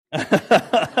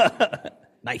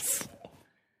Nice.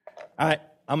 All right,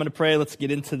 I'm going to pray. Let's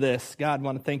get into this. God, I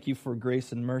want to thank you for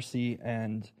grace and mercy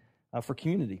and for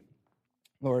community.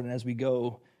 Lord, and as we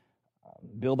go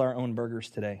build our own burgers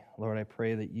today, Lord, I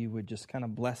pray that you would just kind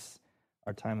of bless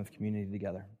our time of community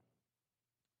together.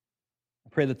 I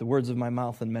pray that the words of my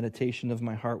mouth and meditation of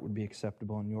my heart would be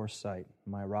acceptable in your sight,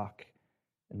 my rock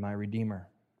and my redeemer.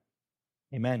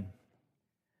 Amen.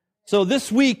 So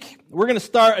this week, we're going to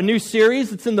start a new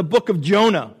series. It's in the book of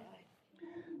Jonah.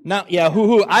 Now,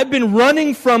 I've been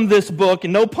running from this book,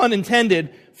 and no pun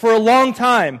intended, for a long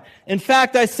time. In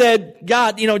fact, I said,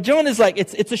 God, Jonah's like,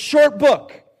 it's a short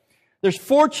book. There's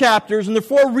 4 chapters, and they're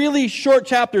 4 really short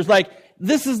chapters. Like,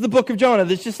 this is the book of Jonah.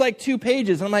 There's just like 2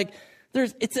 pages. And I'm like,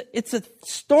 it's a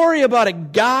story about a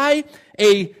guy,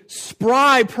 a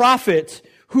spry prophet,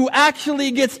 who actually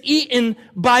gets eaten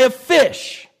by a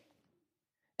fish.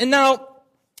 And now,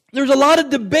 there's a lot of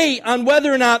debate on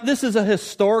whether or not this is a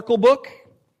historical book,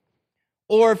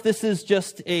 or if this is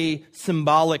just a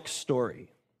symbolic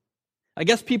story. I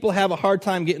guess people have a hard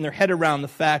time getting their head around the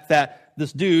fact that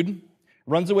this dude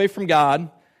runs away from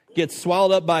God, gets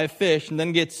swallowed up by a fish, and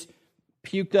then gets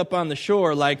puked up on the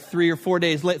shore like 3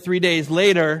 days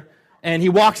later, and he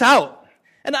walks out.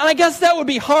 And I guess that would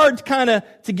be hard to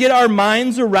get our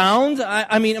minds around.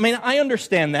 I mean, I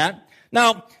understand that.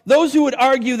 Now, those who would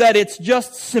argue that it's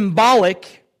just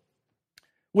symbolic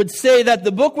would say that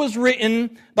the book was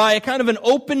written by a kind of an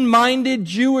open-minded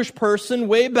Jewish person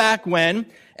way back when,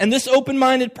 and this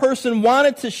open-minded person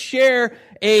wanted to share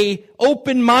a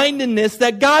open-mindedness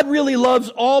that God really loves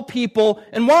all people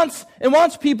and wants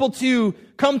people to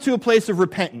come to a place of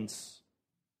repentance.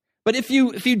 But if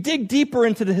you dig deeper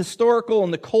into the historical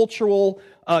and the cultural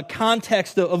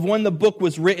context of when the book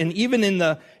was written, even in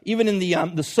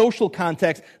the social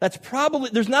context,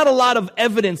 there's not a lot of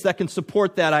evidence that can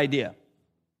support that idea.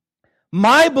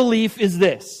 My belief is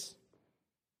this: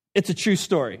 it's a true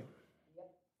story.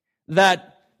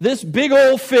 That this big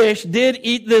old fish did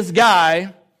eat this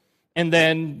guy, and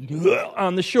then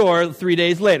on the shore 3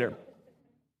 days later.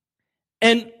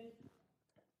 And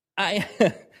I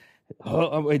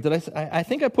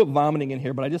think I put vomiting in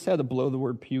here, but I just had to blow the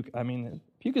word puke. I mean,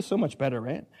 puke is so much better,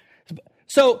 right?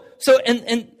 So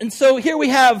here we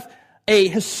have a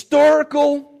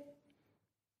historical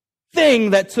thing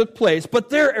that took place, but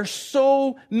there are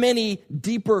so many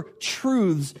deeper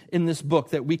truths in this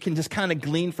book that we can just kind of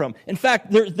glean from. In fact,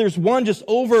 there's one just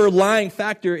overlying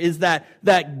factor is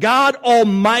that God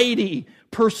Almighty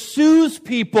pursues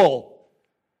people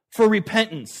for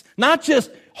repentance. Not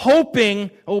just hoping,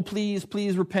 oh, please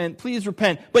repent,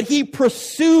 but He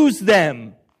pursues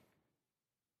them.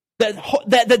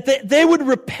 That they would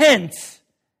repent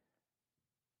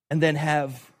and then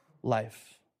have life.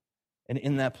 And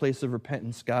in that place of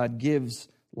repentance, God gives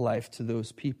life to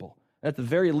those people. And at the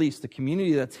very least, the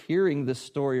community that's hearing this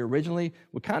story originally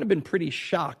would kind of been pretty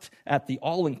shocked at the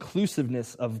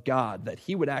all-inclusiveness of God, that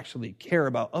He would actually care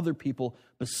about other people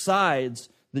besides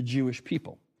the Jewish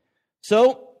people.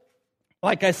 So,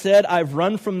 like I said, I've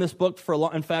run from this book for a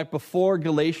long. In fact, before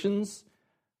Galatians,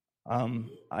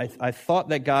 I thought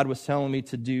that God was telling me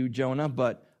to do Jonah,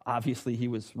 but obviously He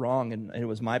was wrong, and it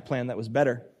was my plan that was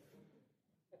better.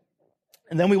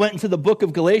 And then we went into the book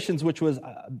of Galatians, which was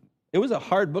a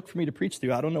hard book for me to preach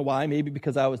through. I don't know why. Maybe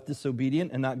because I was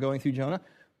disobedient and not going through Jonah.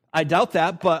 I doubt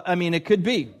that, but it could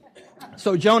be.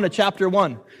 So Jonah, chapter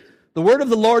 1. The word of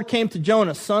the Lord came to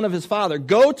Jonah, son of his father.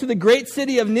 Go to the great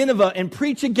city of Nineveh and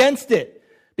preach against it,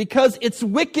 because its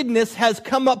wickedness has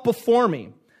come up before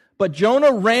me. But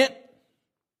Jonah ran...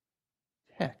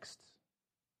 Text.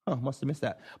 Oh, must have missed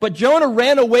that. But Jonah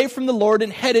ran away from the Lord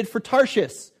and headed for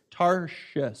Tarshish.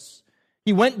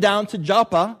 He went down to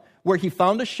Joppa, where he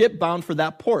found a ship bound for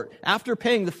that port. After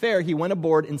paying the fare, he went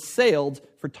aboard and sailed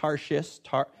for Tarshish,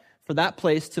 for that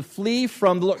place, to flee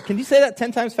from the Lord. Can you say that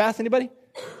 10 times fast, anybody?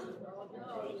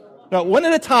 No, one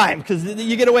at a time, because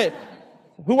you get away.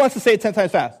 Who wants to say it 10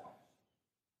 times fast?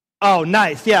 Oh,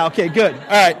 nice. Yeah, okay, good. All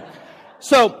right.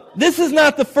 So, this is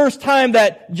not the first time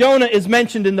that Jonah is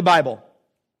mentioned in the Bible.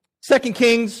 2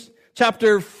 Kings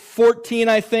chapter 14,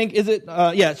 I think, is it?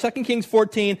 2 Kings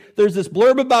 14. There's this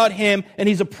blurb about him, and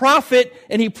he's a prophet,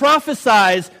 and he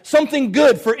prophesies something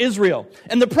good for Israel.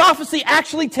 And the prophecy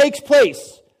actually takes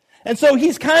place. And so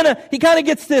he kind of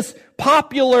gets this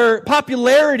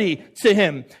popularity to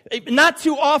him. Not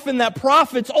too often that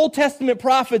prophets, Old Testament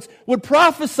prophets, would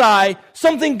prophesy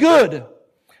something good.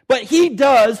 But he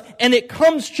does, and it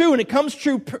comes true, and it comes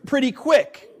true pretty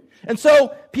quick. And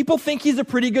so people think he's a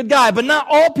pretty good guy, but not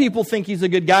all people think he's a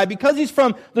good guy because he's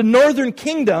from the northern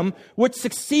kingdom, which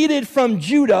succeeded from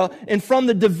Judah and from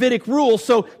the Davidic rule.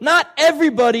 So not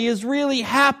everybody is really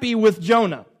happy with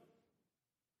Jonah.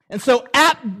 And so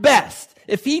at best,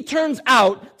 if he turns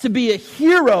out to be a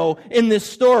hero in this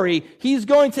story, he's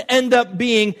going to end up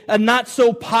being a not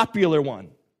so popular one.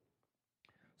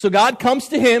 So God comes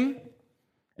to him and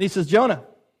he says, Jonah,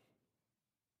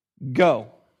 go.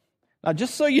 Now,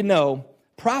 just so you know,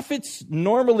 prophets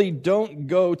normally don't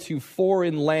go to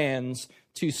foreign lands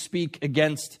to speak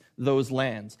against those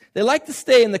lands. They like to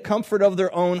stay in the comfort of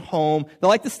their own home. They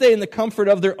like to stay in the comfort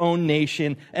of their own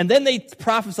nation. And then they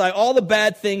prophesy all the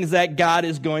bad things that God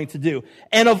is going to do.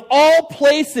 And of all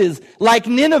places, like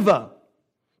Nineveh,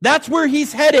 that's where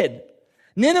he's headed.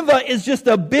 Nineveh is just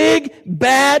a big,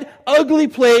 bad, ugly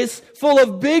place full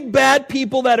of big, bad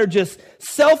people that are just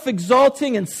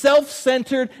self-exalting and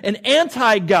self-centered and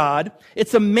anti-God.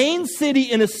 It's a main city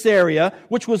in Assyria,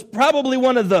 which was probably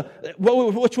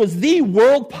which was the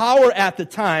world power at the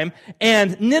time.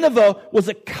 And Nineveh was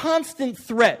a constant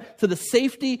threat to the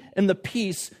safety and the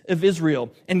peace of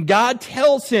Israel. And God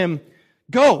tells him,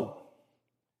 go.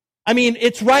 I mean,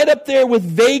 it's right up there with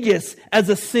Vegas as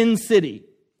a sin city.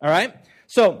 All right?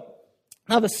 So,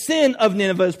 now the sin of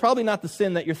Nineveh is probably not the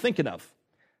sin that you're thinking of.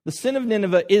 The sin of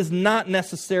Nineveh is not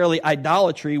necessarily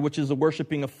idolatry, which is the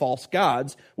worshiping of false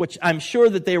gods, which I'm sure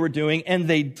that they were doing, and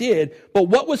they did. But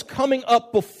what was coming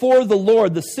up before the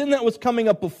Lord, the sin that was coming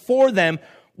up before them,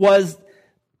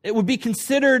 it would be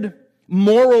considered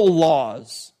moral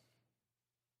laws.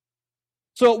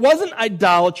 So it wasn't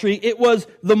idolatry, it was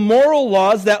the moral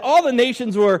laws that all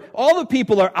the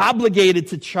people are obligated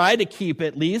to try to keep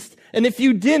at least. And if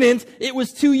you didn't, it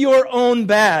was to your own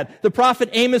bad. The prophet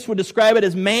Amos would describe it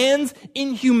as man's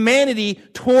inhumanity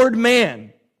toward man.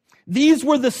 These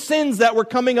were the sins that were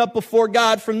coming up before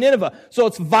God from Nineveh. So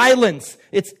it's violence,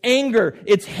 it's anger,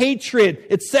 it's hatred,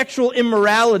 it's sexual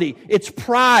immorality, it's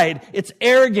pride, it's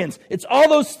arrogance. It's all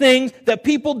those things that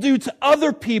people do to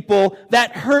other people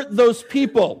that hurt those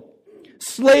people.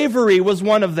 Slavery was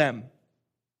one of them.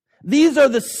 These are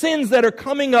the sins that are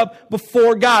coming up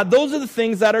before God. Those are the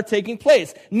things that are taking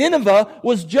place. Nineveh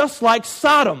was just like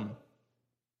Sodom.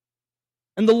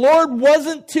 And the Lord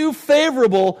wasn't too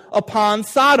favorable upon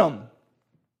Sodom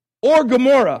or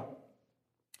Gomorrah.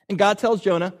 And God tells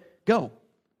Jonah, go.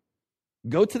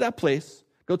 Go to that place,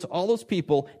 go to all those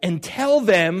people, and tell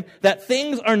them that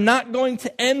things are not going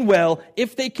to end well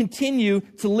if they continue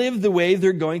to live the way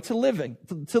they're going to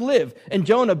live. And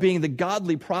Jonah, being the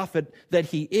godly prophet that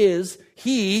he is,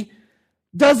 he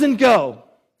doesn't go.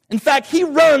 In fact, he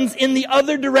runs in the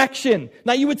other direction.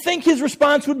 Now, you would think his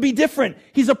response would be different.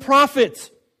 He's a prophet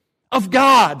of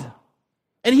God,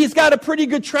 and he's got a pretty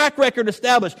good track record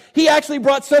established. He actually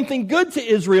brought something good to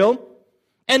Israel,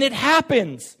 and it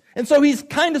happens. And so he's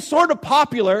kind of sort of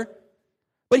popular,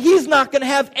 but he's not going to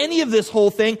have any of this whole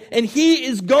thing, and he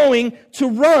is going to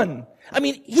run. I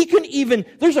mean,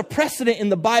 there's a precedent in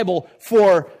the Bible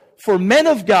for men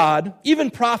of God,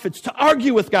 even prophets, to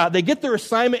argue with God. They get their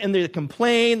assignment and they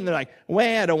complain, and they're like,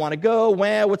 I don't want to go,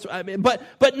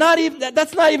 but not even,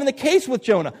 that's not even the case with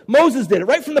Jonah. Moses did it,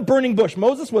 right from the burning bush.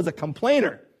 Moses was a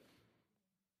complainer.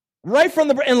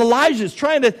 And Elijah's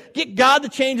trying to get God to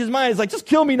change his mind. He's like, just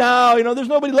kill me now, there's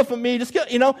nobody left with me, just kill,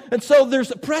 and so there's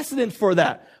a precedent for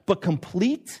that. But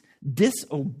complete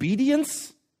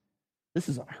disobedience, this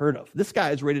is unheard of. This guy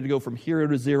is ready to go from hero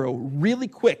to zero really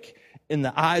quick in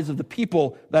the eyes of the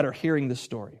people that are hearing this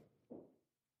story.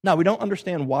 Now, we don't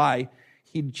understand why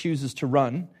he chooses to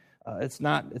run. It's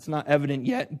not evident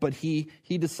yet, but he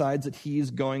decides that he's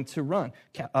going to run.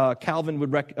 Calvin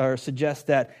would suggest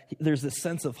that there's this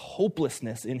sense of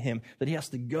hopelessness in him, that he has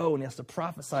to go and he has to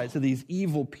prophesy to these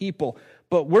evil people,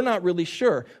 but we're not really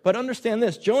sure. But understand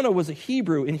this, Jonah was a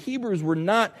Hebrew, and Hebrews were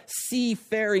not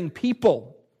seafaring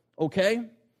people, okay?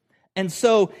 And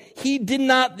so he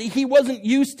wasn't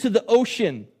used to the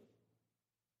ocean.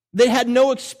 They had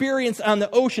no experience on the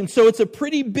ocean, so it's a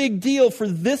pretty big deal for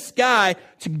this guy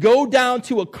to go down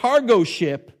to a cargo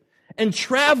ship and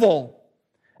travel.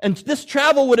 And this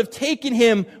travel would have taken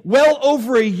him well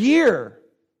over a year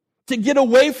to get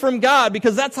away from God,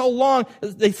 because that's how long,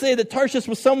 they say that Tarshish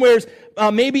was somewhere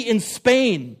maybe in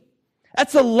Spain.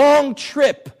 That's a long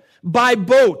trip by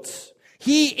boat.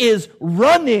 He is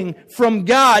running from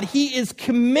God. He is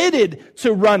committed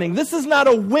to running. This is not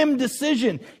a whim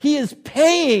decision. He is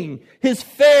paying his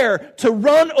fare to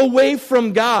run away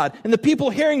from God. And the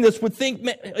people hearing this would think,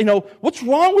 what's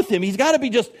wrong with him? He's got to be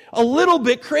just a little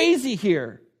bit crazy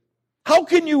here. How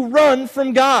can you run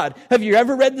from God? Have you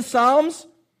ever read the Psalms?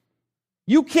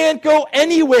 You can't go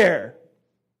anywhere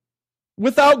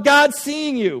without God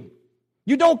seeing you.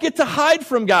 You don't get to hide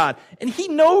from God. And he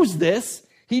knows this.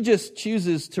 He just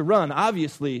chooses to run.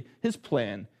 Obviously, his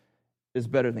plan is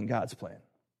better than God's plan.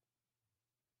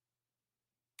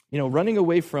 Running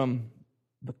away from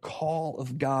the call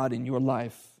of God in your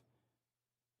life,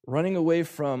 running away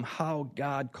from how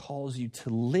God calls you to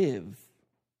live,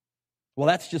 well,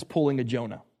 that's just pulling a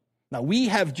Jonah. Now, we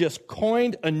have just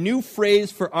coined a new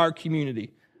phrase for our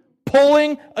community.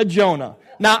 Pulling a Jonah.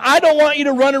 Now, I don't want you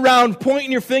to run around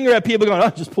pointing your finger at people going, oh,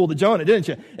 just pulled a Jonah, didn't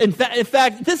you? In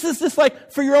fact, this is just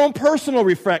like for your own personal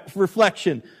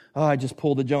reflection. Oh, I just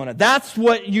pulled a Jonah. That's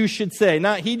what you should say.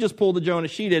 Not he just pulled a Jonah,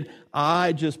 she did.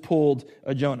 I just pulled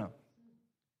a Jonah.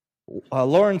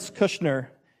 Lawrence Kushner,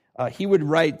 he would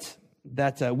write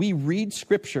that we read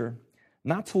Scripture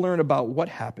not to learn about what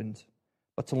happened,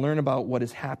 but to learn about what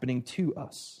is happening to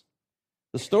us.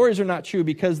 The stories are not true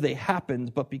because they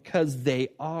happened, but because they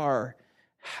are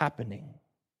happening.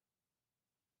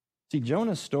 See,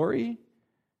 Jonah's story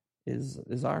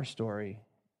is our story,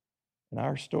 and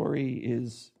our story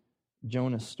is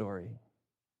Jonah's story.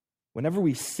 Whenever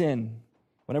we sin,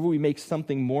 whenever we make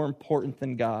something more important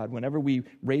than God, whenever we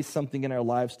raise something in our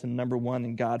lives to number one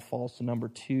and God falls to number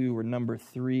two or number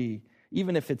three,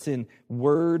 even if it's in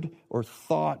word or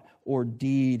thought or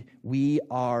deed, we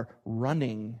are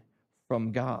running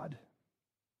from God.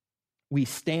 We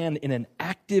stand in an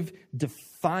active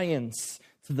defiance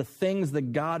to the things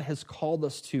that God has called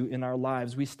us to in our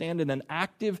lives. We stand in an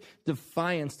active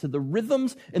defiance to the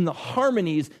rhythms and the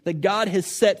harmonies that God has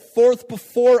set forth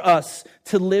before us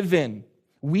to live in.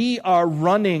 We are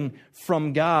running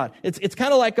from God. It's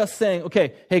kind of like us saying,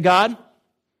 okay, hey God,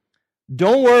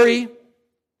 don't worry,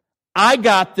 I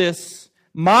got this.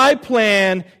 My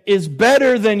plan is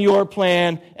better than your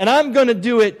plan, and I'm going to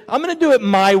do it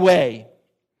my way.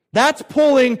 That's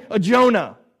pulling a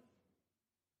Jonah.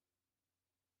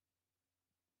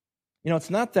 It's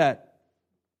not that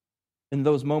in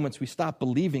those moments we stop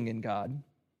believing in God.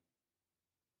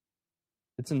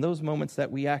 It's in those moments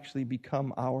that we actually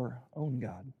become our own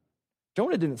God.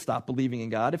 Jonah didn't stop believing in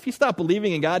God. If he stopped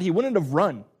believing in God, he wouldn't have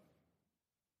run.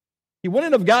 He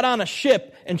wouldn't have got on a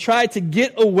ship and tried to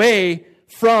get away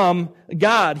from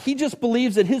God. He just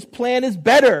believes that his plan is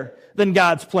better than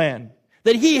God's plan,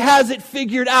 that he has it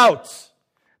figured out,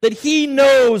 that he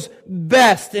knows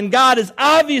best, and God has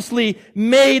obviously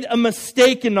made a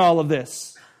mistake in all of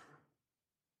this,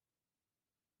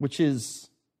 which is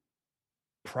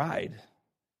pride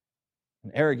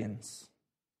and arrogance,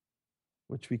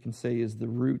 which we can say is the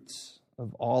root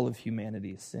of all of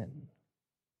humanity's sin.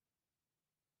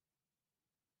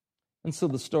 And so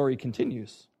the story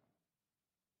continues.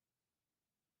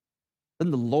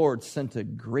 Then the Lord sent a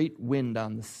great wind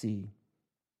on the sea,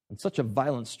 and such a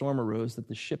violent storm arose that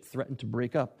the ship threatened to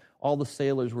break up. All the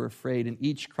sailors were afraid, and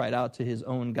each cried out to his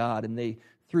own God, and they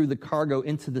threw the cargo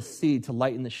into the sea to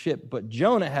lighten the ship. But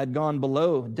Jonah had gone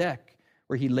below deck,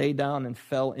 where he lay down and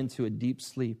fell into a deep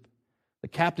sleep. The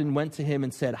captain went to him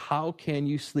and said, "How can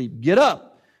you sleep? Get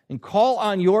up and call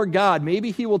on your God.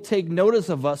 Maybe he will take notice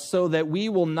of us so that we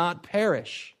will not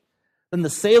perish." Then the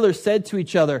sailors said to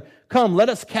each other, "Come, let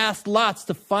us cast lots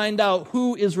to find out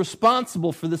who is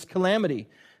responsible for this calamity."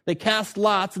 They cast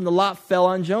lots, and the lot fell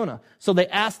on Jonah. So they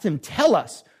asked him, "Tell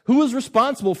us, who is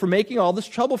responsible for making all this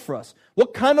trouble for us?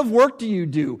 What kind of work do you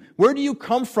do? Where do you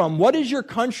come from? What is your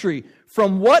country?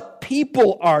 From what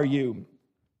people are you?"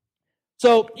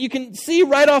 So you can see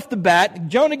right off the bat,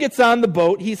 Jonah gets on the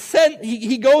boat,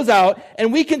 he goes out,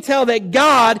 and we can tell that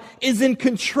God is in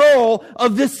control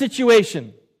of this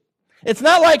situation. It's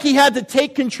not like he had to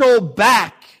take control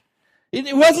back.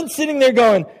 It wasn't sitting there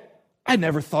going, "I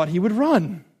never thought he would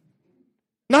run.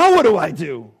 Now what do I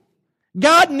do?"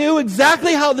 God knew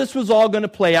exactly how this was all going to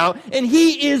play out, and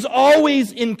he is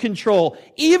always in control.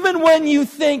 Even when you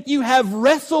think you have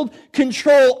wrestled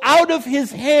control out of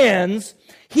his hands,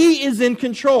 he is in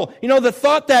control. The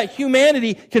thought that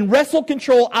humanity can wrestle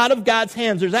control out of God's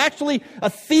hands, there's actually a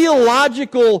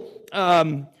theological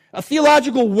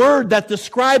word that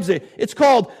describes it. It's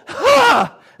called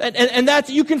 "ha." And that's,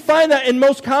 you can find that in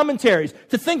most commentaries,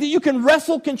 to think that you can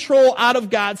wrestle control out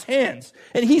of God's hands.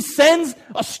 And he sends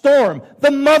a storm, the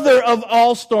mother of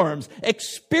all storms.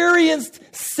 Experienced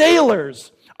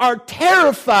sailors are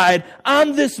terrified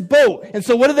on this boat. And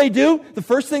so what do? The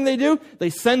first thing they do,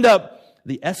 they send up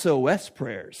the SOS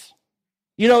prayers.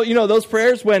 You know those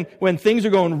prayers when things are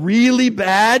going really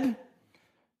bad?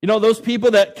 Those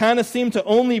people that kind of seem to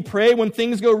only pray when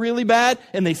things go really bad,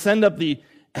 and they send up the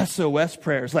SOS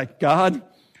prayers like, "God,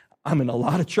 I'm in a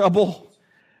lot of trouble.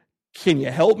 Can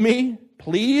you help me,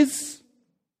 please?"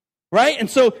 Right? And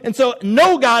so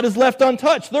no God is left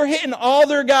untouched. They're hitting all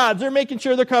their gods. They're making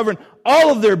sure they're covering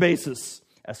all of their bases.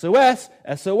 SOS,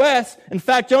 SOS. In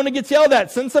fact, Jonah gets yelled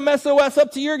at. Send some SOS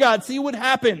up to your God. See what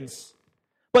happens.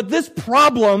 But this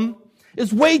problem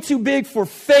is way too big for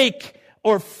fake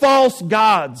or false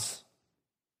gods.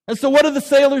 And so what do the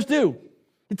sailors do?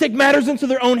 They take matters into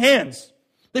their own hands.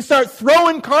 They start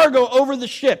throwing cargo over the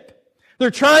ship.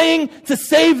 They're trying to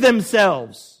save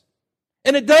themselves.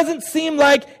 And it doesn't seem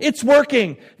like it's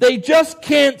working. They just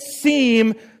can't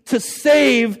seem to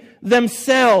save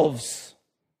themselves.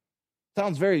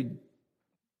 Sounds very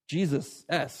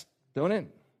Jesus-esque, don't it?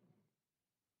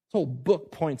 This whole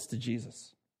book points to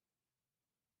Jesus.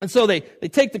 And so they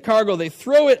take the cargo, they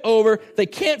throw it over, they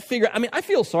can't figure out. I mean, I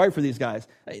feel sorry for these guys.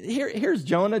 Here's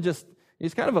Jonah,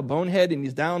 he's kind of a bonehead, and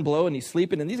he's down below, and he's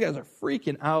sleeping, and these guys are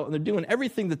freaking out, and they're doing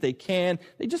everything that they can.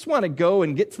 They just want to go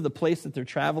and get to the place that they're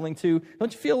traveling to.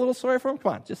 Don't you feel a little sorry for them?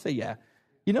 Come on, just say yeah.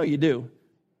 You know you do.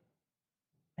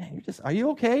 Man, are you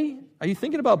okay? Are you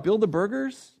thinking about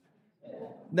Build-A-Burgers?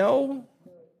 No?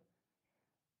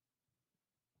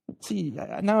 See,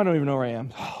 now I don't even know where I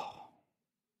am.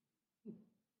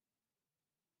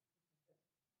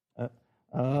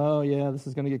 Oh, yeah, this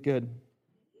is going to get good.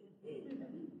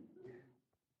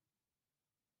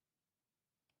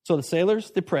 So the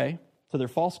sailors, they pray to their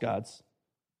false gods.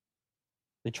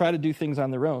 They try to do things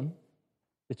on their own.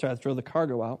 They try to throw the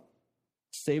cargo out,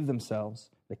 save themselves.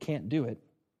 They can't do it.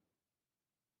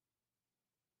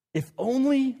 If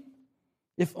only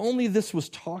this was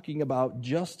talking about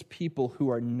just people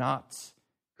who are not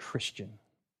Christian.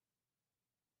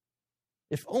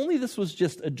 If only this was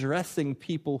just addressing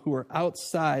people who are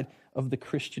outside of the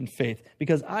Christian faith.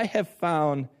 Because I have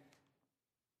found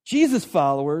Jesus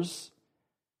followers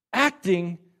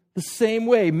acting the same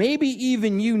way. Maybe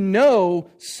even you know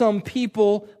some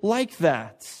people like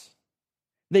that.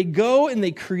 They go and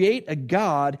they create a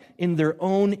God in their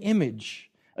own image.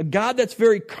 A God that's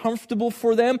very comfortable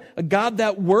for them. A God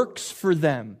that works for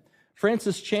them.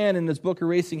 Francis Chan, in his book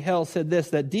Erasing Hell, said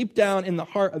this, that deep down in the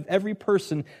heart of every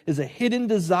person is a hidden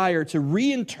desire to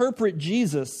reinterpret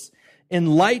Jesus in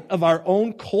light of our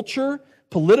own culture,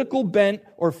 political bent,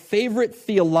 or favorite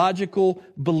theological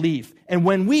belief. And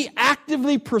when we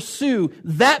actively pursue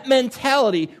that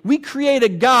mentality, we create a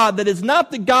God that is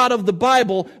not the God of the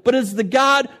Bible, but is the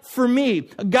God for me.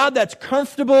 A God that's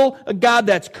comfortable, a God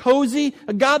that's cozy,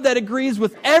 a God that agrees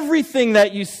with everything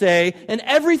that you say and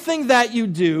everything that you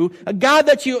do, a God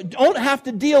that you don't have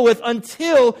to deal with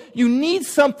until you need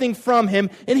something from Him,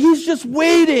 and He's just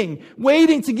waiting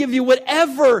to give you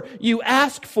whatever you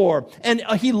ask for. And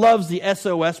He loves the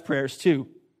SOS prayers too.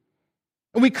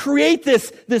 And we create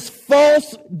this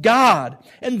false God.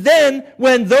 And then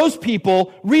when those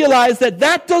people realize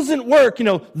that doesn't work,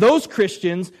 those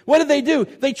Christians, what do?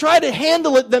 They try to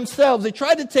handle it themselves. They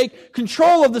try to take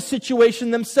control of the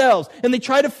situation themselves. And they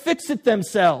try to fix it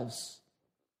themselves.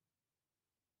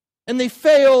 And they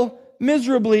fail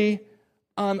miserably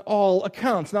on all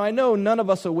accounts. Now, I know none of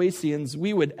us Oasians,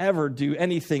 we would ever do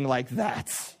anything like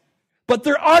that. But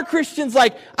there are Christians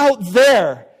out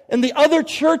there in the other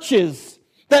churches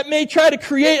that may try to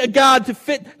create a God to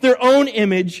fit their own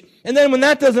image. And then when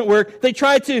that doesn't work, they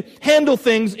try to handle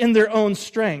things in their own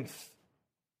strength.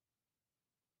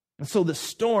 And so the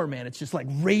storm, man, it's just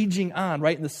raging on,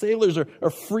 right? And the sailors are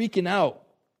freaking out.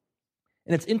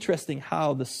 And it's interesting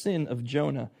how the sin of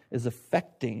Jonah is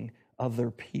affecting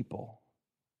other people.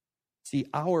 See,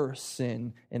 our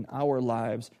sin in our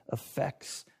lives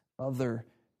affects other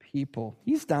people.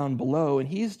 He's down below and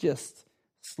he's just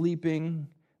sleeping,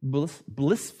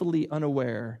 blissfully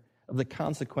unaware of the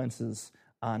consequences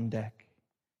on deck.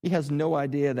 He has no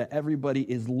idea that everybody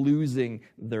is losing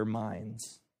their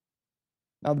minds.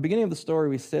 Now, at the beginning of the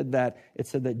story, it said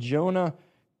that Jonah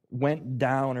went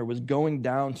down or was going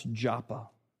down to Joppa.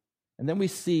 And then we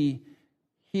see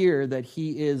here that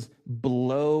he is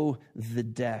below the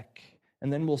deck.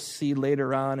 And then we'll see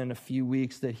later on in a few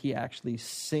weeks that he actually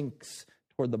sinks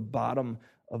toward the bottom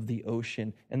of the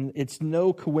ocean. And it's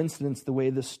no coincidence the way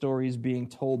this story is being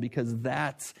told, because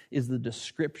that is the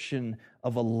description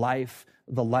of a life,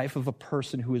 the life of a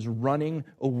person who is running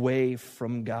away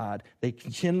from God. They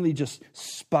continually just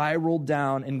spiral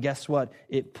down, and guess what?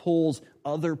 It pulls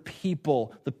other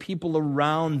people, the people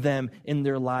around them in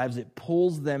their lives, it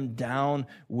pulls them down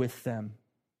with them.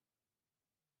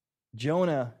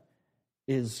 Jonah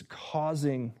is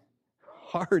causing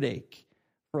heartache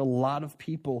for a lot of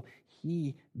people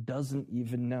he doesn't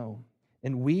even know.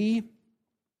 And we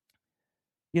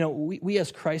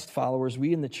as Christ followers,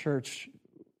 we in the church,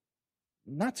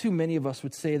 not too many of us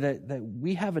would say that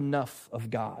we have enough of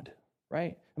God.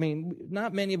 right? I mean,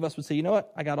 not many of us would say, you know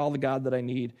what? I got all the God that I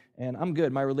need, and I'm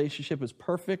good. My relationship is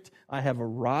perfect. I have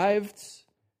arrived.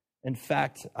 In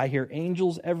fact, I hear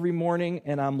angels every morning,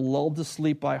 and I'm lulled to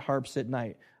sleep by harps at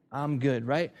night. I'm good,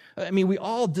 right? I mean, we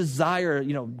all desire,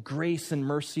 grace and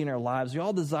mercy in our lives. We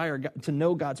all desire to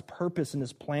know God's purpose and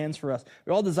His plans for us.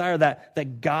 We all desire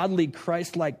that godly,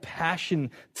 Christ-like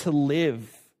passion to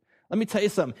live. Let me tell you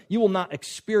something. You will not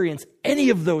experience any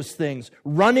of those things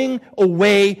running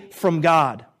away from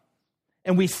God.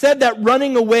 And we said that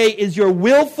running away is your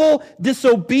willful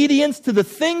disobedience to the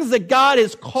things that God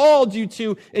has called you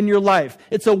to in your life.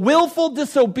 It's a willful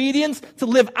disobedience to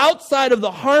live outside of the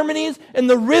harmonies and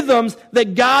the rhythms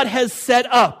that God has set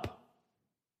up.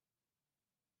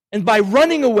 And by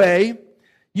running away,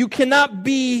 you cannot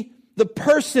be the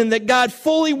person that God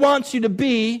fully wants you to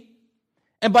be.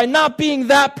 And by not being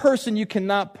that person, you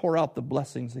cannot pour out the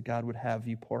blessings that God would have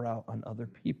you pour out on other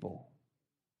people.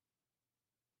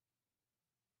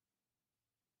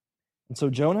 And so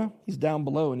Jonah, he's down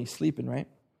below and he's sleeping, right?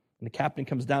 And the captain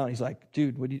comes down and he's like,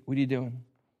 dude, what are you doing?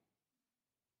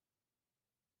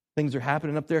 Things are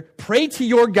happening up there. Pray to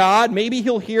your God. Maybe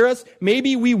He'll hear us.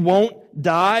 Maybe we won't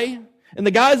die. And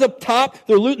the guys up top,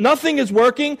 nothing is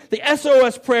working. The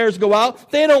SOS prayers go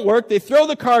out. They don't work. They throw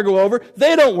the cargo over.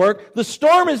 They don't work. The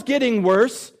storm is getting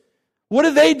worse. What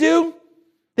do?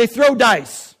 They throw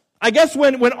dice. I guess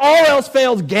when all else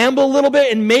fails, gamble a little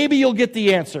bit and maybe you'll get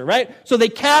the answer, right? So they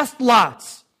cast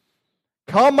lots.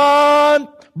 Come on.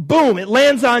 Boom. It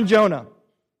lands on Jonah.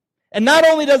 And not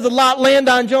only does the lot land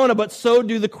on Jonah, but so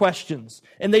do the questions.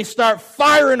 And they start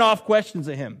firing off questions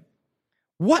at him.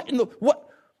 Who are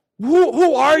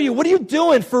you? What are you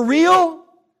doing? For real?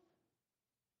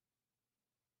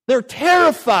 They're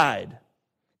terrified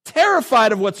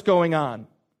of what's going on.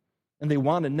 And they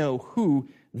want to know who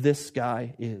this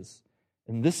guy is.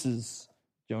 And this is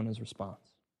Jonah's response.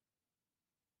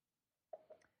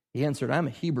 He answered, I'm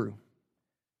a Hebrew,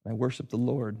 and I worship the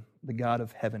Lord, the God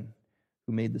of heaven,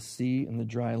 who made the sea and the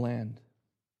dry land.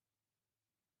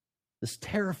 This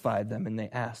terrified them, and they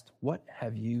asked, what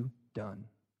have you done?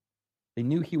 They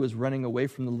knew he was running away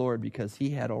from the Lord because he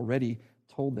had already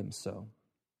told them so.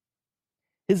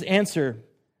 His answer,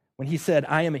 when he said,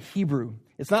 I am a Hebrew,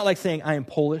 it's not like saying I am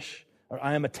Polish or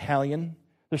I am Italian.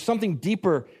 There's something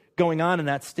deeper going on in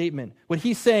that statement. When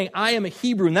he's saying, I am a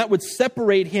Hebrew, and that would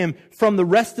separate him from the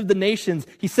rest of the nations,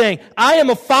 he's saying, I am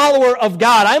a follower of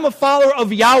God. I am a follower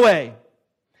of Yahweh.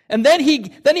 And then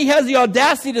he has the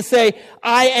audacity to say,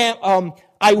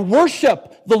 I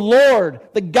worship the Lord,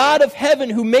 the God of heaven,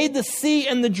 who made the sea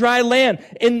and the dry land.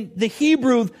 In the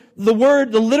Hebrew, the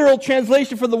literal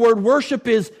translation for the word worship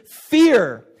is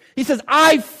fear. He says,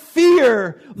 I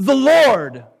fear the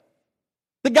Lord,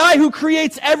 the guy who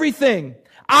creates everything.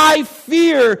 I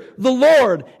fear the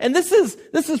Lord. And this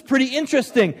is pretty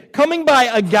interesting. Coming by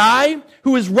a guy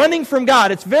who is running from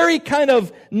God. It's very kind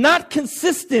of not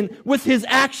consistent with his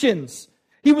actions.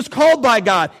 He was called by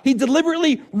God. He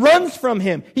deliberately runs from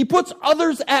Him. He puts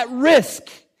others at risk.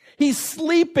 He's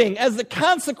sleeping as the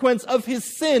consequence of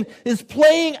his sin is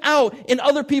playing out in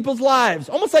other people's lives.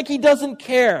 Almost like he doesn't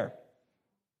care.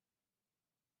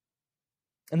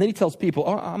 And then he tells people,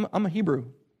 I'm a Hebrew.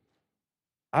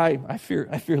 I fear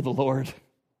the Lord.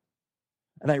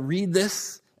 And I read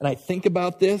this, and I think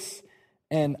about this,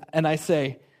 and I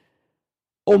say,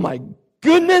 oh my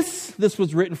goodness, this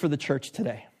was written for the church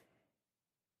today.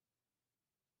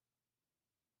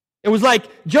 It was like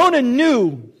Jonah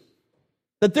knew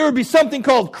that there would be something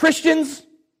called Christians,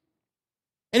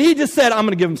 and he just said, I'm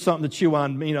going to give them something to chew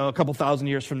on, a couple thousand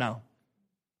years from now.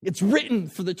 It's written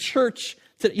for the church.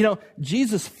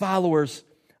 Jesus followers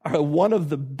are one of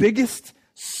the biggest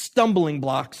stumbling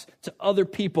blocks to other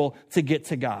people to get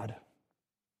to God.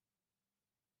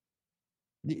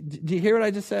 Do you hear what I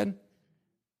just said?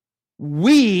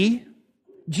 We,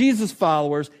 Jesus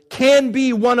followers, can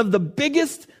be one of the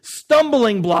biggest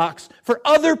stumbling blocks for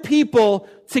other people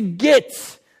to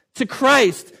get to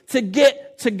Christ, to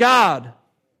get to God.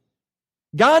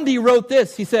 Gandhi wrote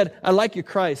this. He said, I like your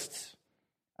Christs.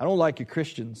 I don't like your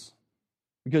Christians,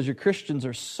 because your Christians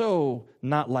are so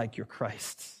not like your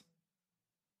Christs.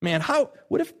 Man,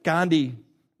 what if Gandhi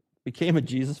became a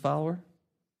Jesus follower?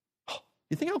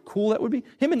 You think how cool that would be?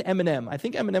 Him and Eminem. I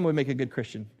think Eminem would make a good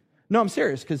Christian. No, I'm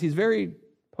serious, because he's very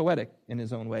poetic in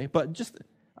his own way. But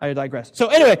I digress. So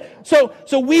anyway,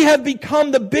 so we have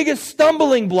become the biggest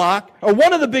stumbling block, or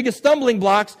one of the biggest stumbling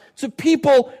blocks to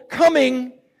people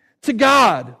coming to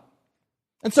God.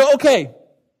 And so, okay,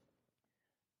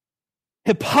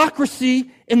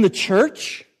 hypocrisy in the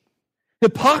church,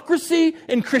 hypocrisy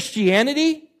in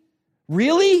Christianity,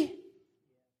 really?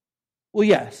 Well,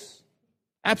 yes.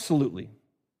 Absolutely.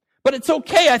 But it's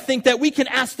okay, I think, that we can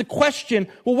ask the question,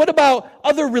 well, what about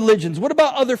other religions? What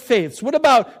about other faiths? What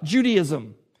about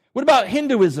Judaism? What about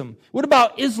Hinduism? What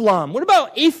about Islam? What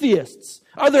about atheists?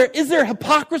 Is there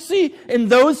hypocrisy in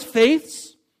those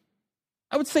faiths?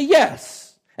 I would say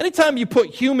yes. Anytime you put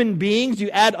human beings, you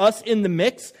add us in the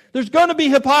mix, there's going to be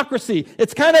hypocrisy.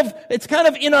 It's kind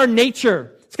of in our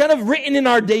nature. It's kind of written in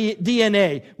our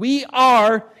DNA. We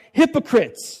are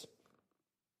hypocrites.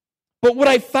 But what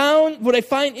I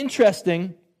find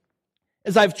interesting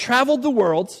is I've traveled the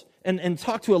world and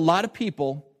talked to a lot of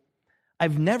people.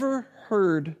 I've never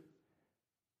heard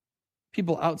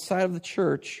people outside of the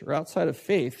church or outside of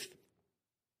faith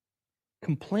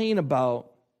complain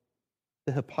about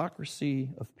the hypocrisy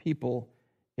of people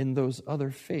in those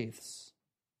other faiths.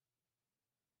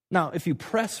 Now, if you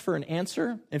press for an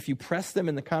answer, if you press them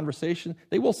in the conversation,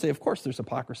 they will say, of course, there's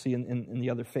hypocrisy in the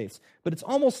other faiths. But it's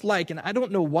almost like, and I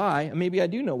don't know why, and maybe I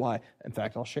do know why. In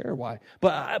fact, I'll share why.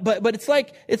 But it's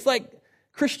like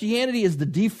Christianity is the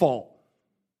default.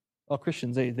 Well,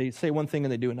 Christians, they say one thing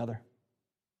and they do another.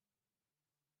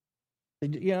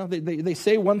 They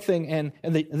say one thing and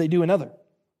they do another.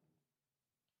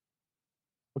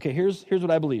 Okay, here's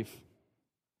what I believe.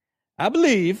 I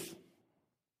believe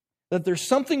that there's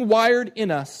something wired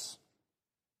in us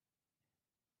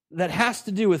that has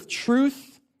to do with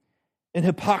truth and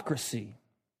hypocrisy.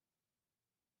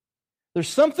 There's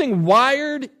something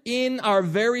wired in our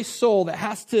very soul that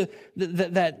has to,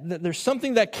 that there's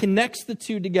something that connects the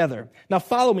two together. Now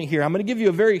follow me here. I'm going to give you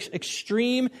a very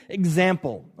extreme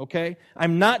example, okay?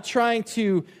 I'm not trying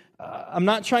to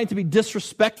be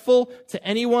disrespectful to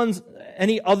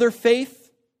any other faith.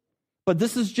 But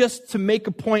this is just to make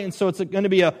a point, and so it's going to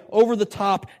be a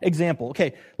over-the-top example.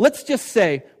 Okay, let's just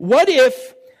say, what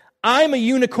if I'm a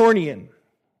unicornian?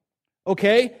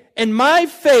 Okay, and my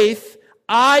faith,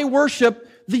 I worship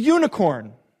the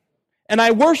unicorn, and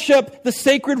I worship the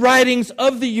sacred writings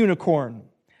of the unicorn,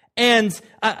 and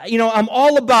I'm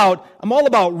all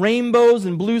about rainbows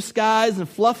and blue skies and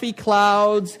fluffy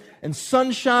clouds and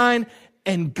sunshine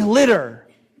and glitter.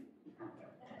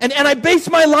 And I base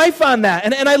my life on that.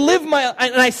 And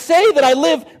I say that I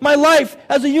live my life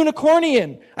as a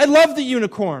unicornian. I love the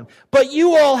unicorn. But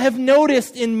you all have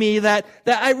noticed in me that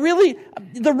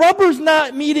the rubber's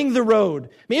not meeting the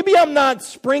road. Maybe I'm not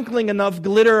sprinkling enough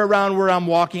glitter around where I'm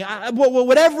walking.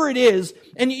 Whatever it is.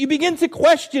 And you begin to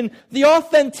question the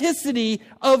authenticity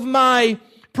of my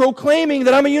proclaiming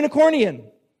that I'm a unicornian.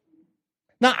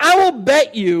 Now, I will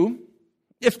bet you,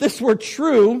 if this were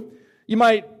true, you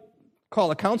might call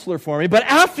a counselor for me, but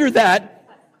after that,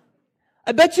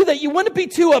 I bet you that you wouldn't be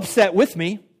too upset with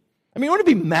me. I mean, you wouldn't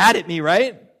be mad at me,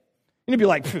 right? You'd be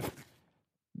like,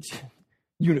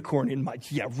 unicorn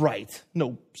yeah, right.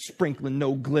 No sprinkling,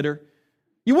 no glitter.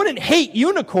 You wouldn't hate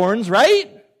unicorns,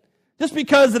 right? Just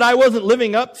because that I wasn't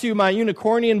living up to my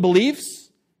unicornian beliefs.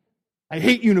 I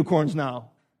hate unicorns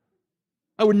now.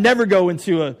 I would never go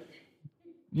into a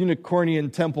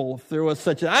unicornian temple if there was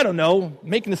such I don't know,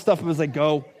 making this stuff up as I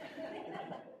go.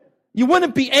 You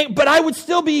wouldn't be angry, but I would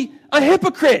still be a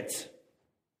hypocrite.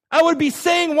 I would be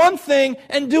saying one thing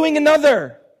and doing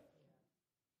another.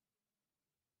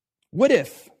 What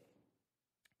if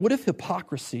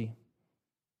hypocrisy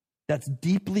that's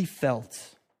deeply felt,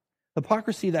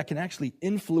 hypocrisy that can actually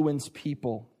influence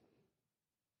people,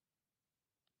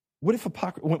 what if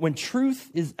when truth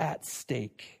is at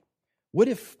stake, what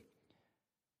if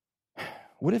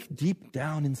deep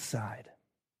down inside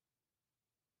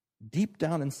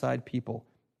people,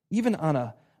 even on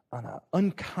a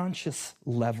unconscious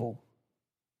level,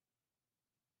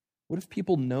 what if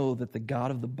people know that the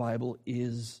God of the Bible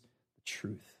is the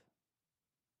truth?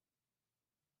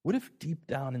 What if deep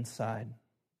down inside,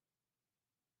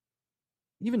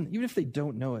 even if they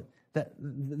don't know it, that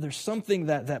there's something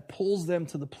that pulls them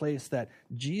to the place that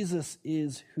Jesus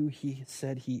is who he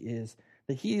said he is,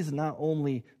 that he is not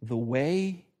only the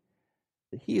way,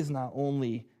 that he is not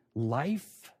only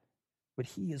life, but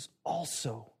he is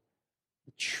also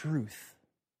the truth.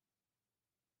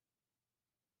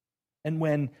 And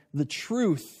when the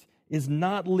truth is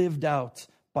not lived out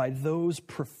by those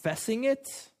professing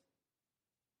it,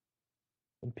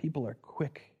 then people are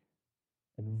quick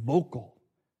and vocal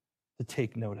to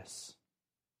take notice.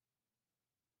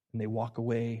 And they walk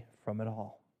away from it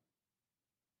all.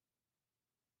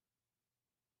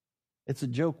 It's a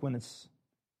joke when it's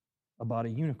about a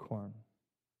unicorn.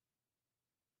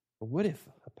 But what if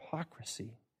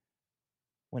hypocrisy,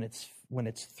 when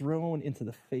it's thrown into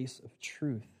the face of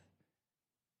truth,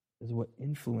 is what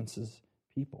influences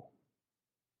people?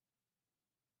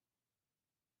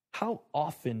 How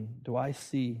often do I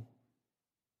see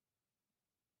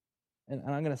and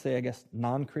I'm going to say, I guess,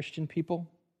 non-Christian people,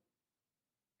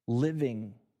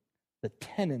 living the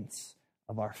tenets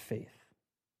of our faith.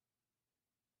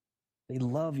 They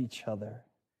love each other,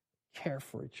 care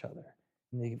for each other,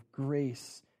 and they give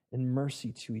grace and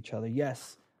mercy to each other.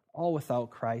 Yes, all without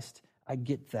Christ, I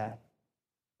get that.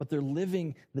 But they're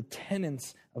living the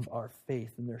tenets of our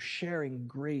faith, and they're sharing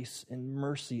grace and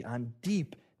mercy on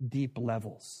deep, deep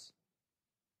levels.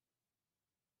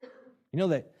 You know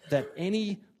that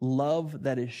any love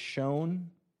that is shown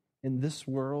in this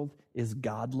world is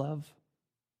God love?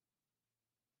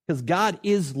 Because God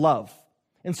is love.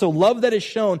 And so love that is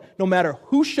shown, no matter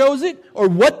who shows it or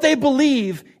what they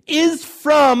believe, is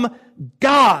from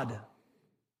God.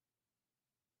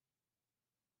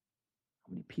 How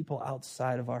many people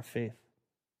outside of our faith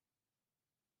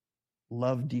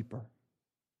love deeper,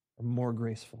 are more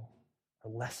graceful,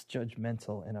 are less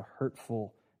judgmental in a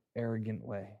hurtful, arrogant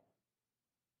way?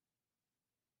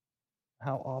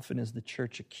 How often is the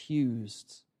church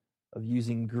accused of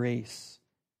using grace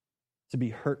to be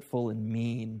hurtful and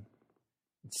mean,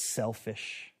 and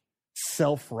selfish,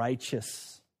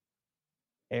 self-righteous,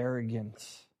 arrogant?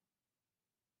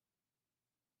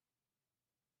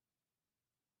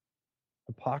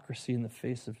 Hypocrisy in the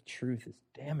face of truth is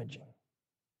damaging.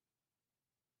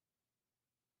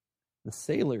 The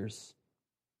sailors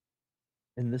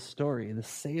in this story,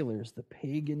 the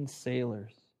pagan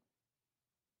sailors,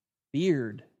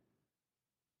 feared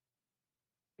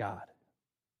God.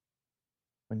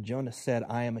 When Jonah said,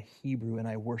 I am a Hebrew and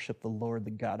I worship the Lord,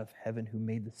 the God of heaven who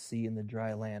made the sea and the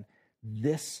dry land,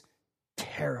 this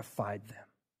terrified them.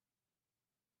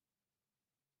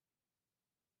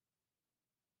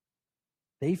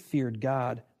 They feared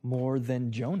God more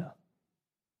than Jonah.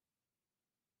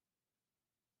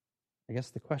 I guess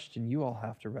the question you all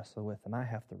have to wrestle with, and I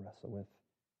have to wrestle with,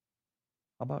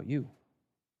 how about you?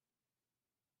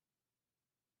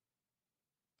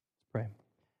 Let's pray.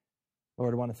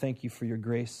 Lord, I want to thank you for your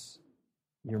grace,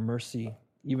 your mercy,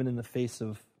 even in the face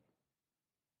of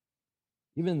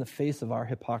our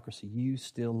hypocrisy. You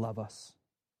still love us.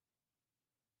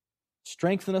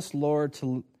 Strengthen us, Lord,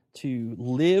 to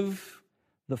live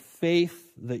the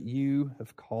faith that you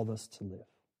have called us to live.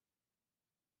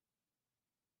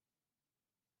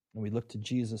 And we look to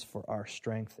Jesus for our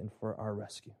strength and for our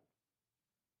rescue.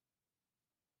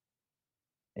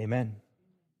 Amen.